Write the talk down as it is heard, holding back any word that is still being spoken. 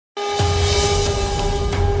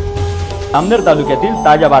जामनेर तालुक्यातील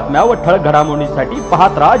ताज्या बातम्या व ठळक घडामोडींसाठी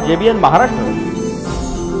पाहत राहा JBN महाराष्ट्र।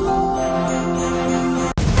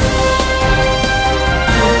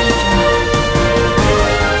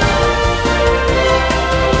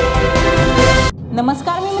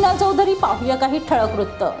 नमस्कार, मी मीना चौधरी। पाहूया काही ठळक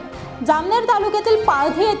वृत्त। जामनेर तालुक्यातील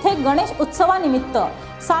पाळधी येथे गणेश उत्सवानिमित्त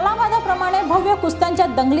सालाबादाप्रमाणे भव्य कुस्त्यांच्या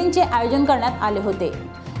दंगलींचे आयोजन करण्यात आले होते।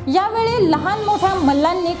 यावेळी लहान मोठ्या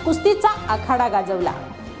मल्लांनी कुस्तीचा आखाडा गाजवला।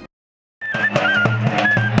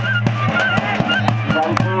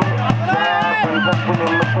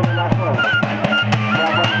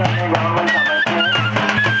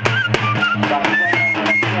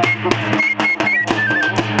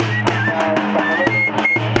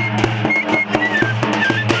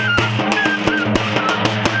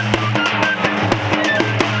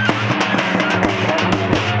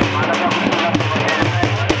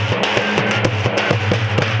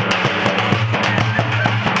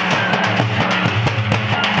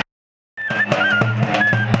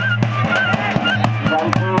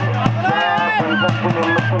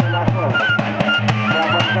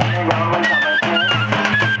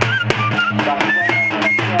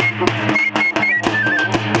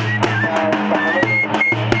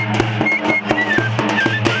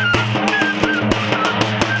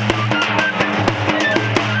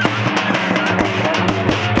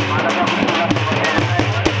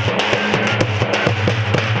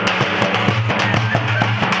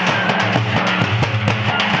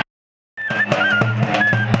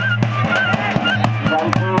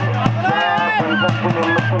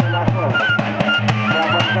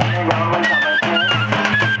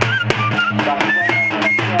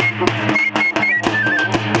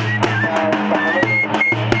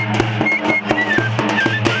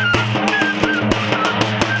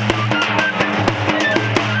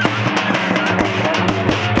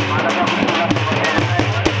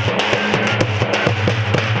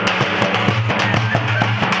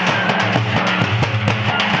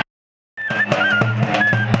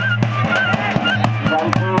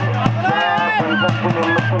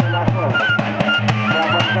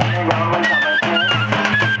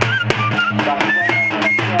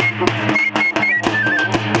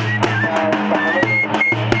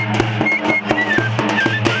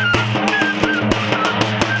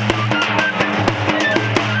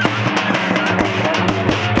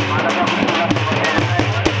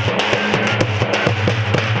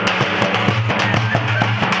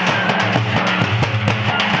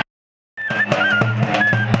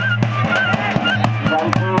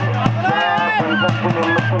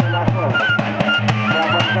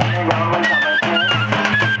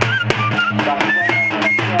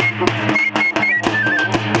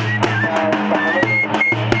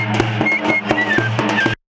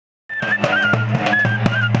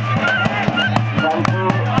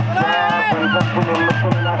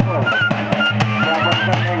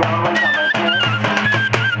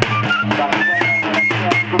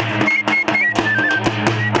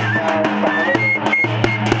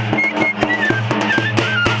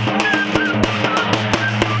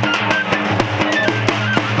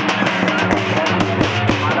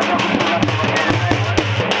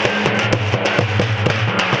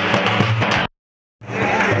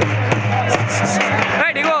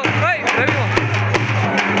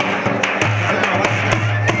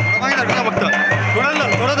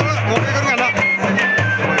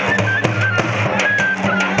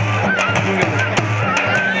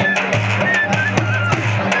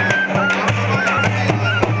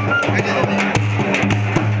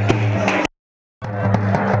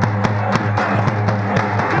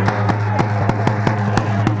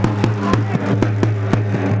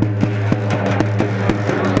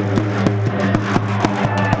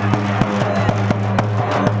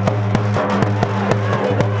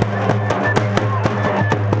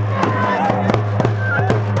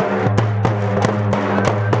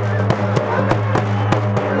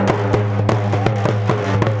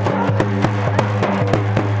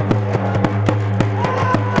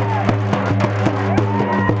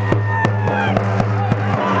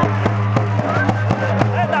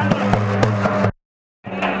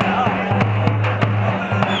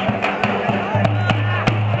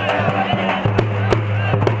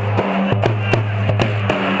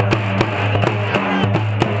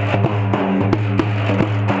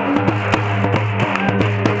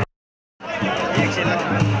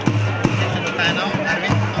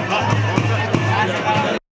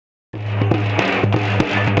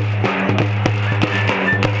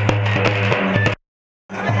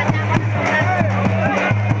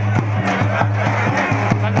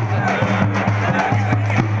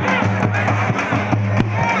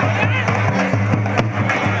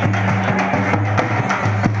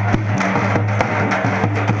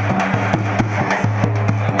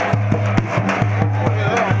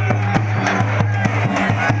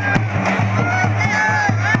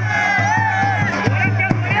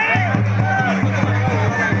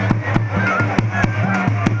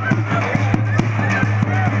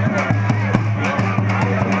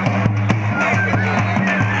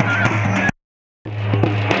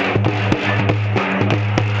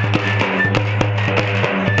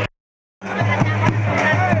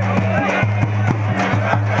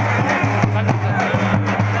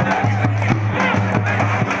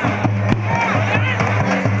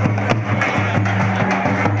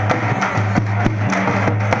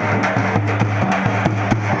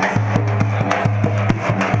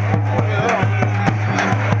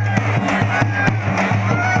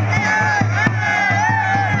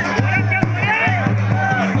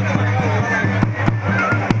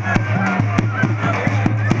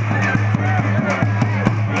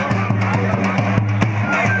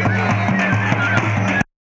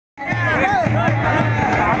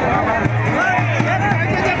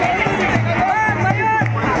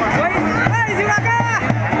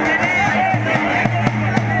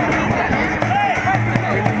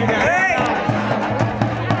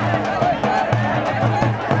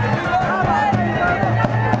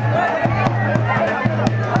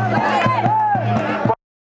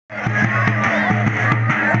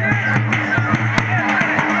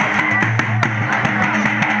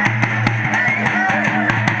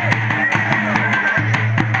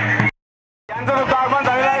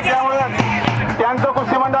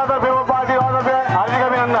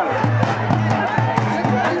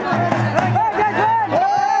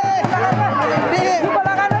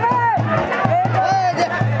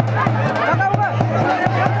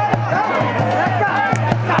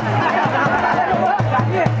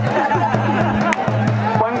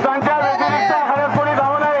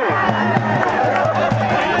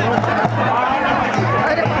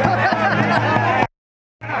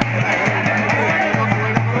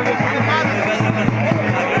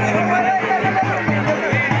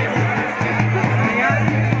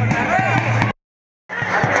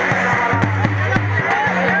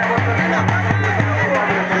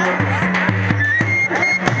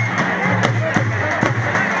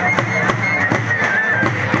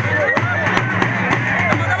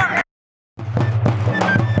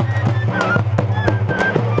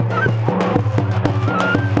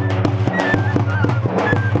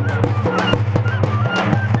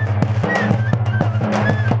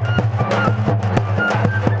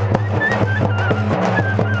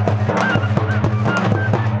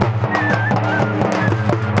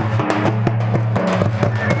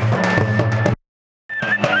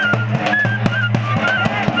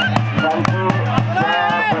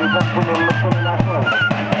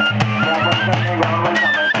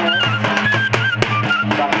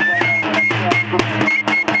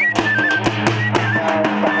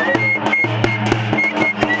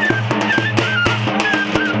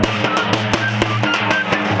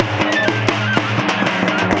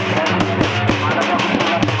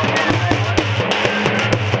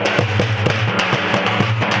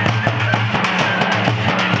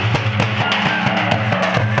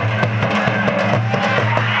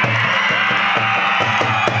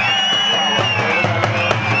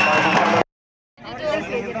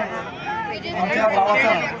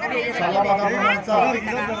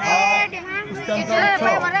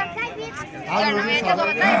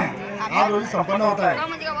 रोजी संपन्न होत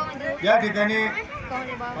आहे। या ठिकाणी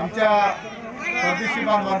आमच्या परदेशी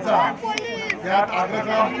बांधवांचा यात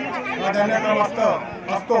अग्रक्रम प्राधान्यक्रम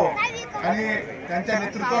असतो आणि त्यांच्या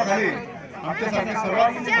नेतृत्वाखाली आमच्यासारखे सर्व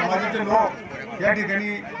समाजाचे लोक या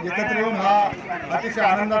ठिकाणी एकत्र येऊन हा अतिशय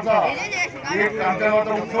आनंदाचा एक आमच्या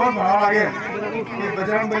गावाचा उत्सव म्हणावा लागेल की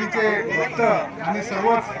बजरंगबलीचे भक्त आणि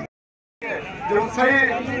सर्वच जे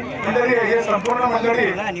उत्साही मंडळी हे संपूर्ण मंडळी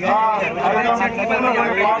हा कार्यक्रम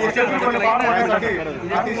यशस्वीपणे पार पाडण्यासाठी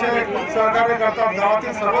अतिशय सहकार्य करतात।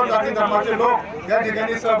 गावातील सर्व जाती धर्माचे लोक या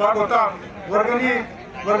ठिकाणी सहभाग होतात।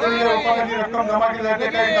 वर्गणीच्या रूपाने जी रक्कम जमा केली जाते,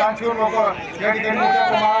 काही दानशूर लोक या ठिकाणी मोठ्या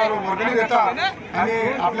प्रमाणावर वर्गणी देतात आणि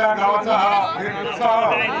आपल्या गावाचा हा एक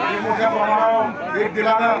उत्साह एक मोठ्या प्रमाणावर एक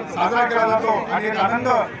दिलानं साजरा केला जातो आणि एक आनंद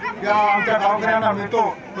या आमच्या गावकऱ्यांना मिळतो।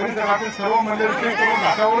 परिसरातील सर्व मल्ले विशेष करून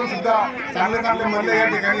घाटावरून सुद्धा चांगले चांगले मल्ले या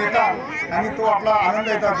ठिकाणी येतात आणि तो आपला आनंद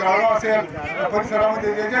येतात। जळगाव असेल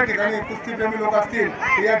परिसरामध्ये जे ज्या ठिकाणी कुस्तीप्रेमी लोक असतील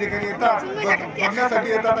ते या ठिकाणी येतात,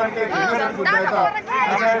 बघण्यासाठी येतात आणि काही खेळण्यासाठी सुद्धा येतात।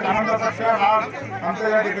 असा एक आनंदाचा क्षण आज आमच्या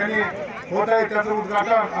या ठिकाणी होत आहे। त्याचं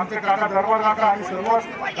उद्घाटन आमचे काका दरबार काका आणि सर्वच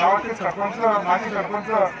गावातील सरपंच, माजी सरपंच,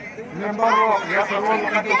 मेंबर या सर्व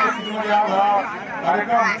लोकांच्या उपस्थितीमध्ये आज हा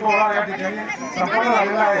कार्यक्रम सोहळा या ठिकाणी संपन्न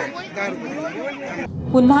झालेला आहे।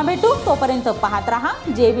 पुन्हा भेटू, तोपर्यंत पाहत रहा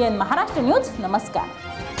JBN महाराष्ट्र न्यूज। नमस्कार।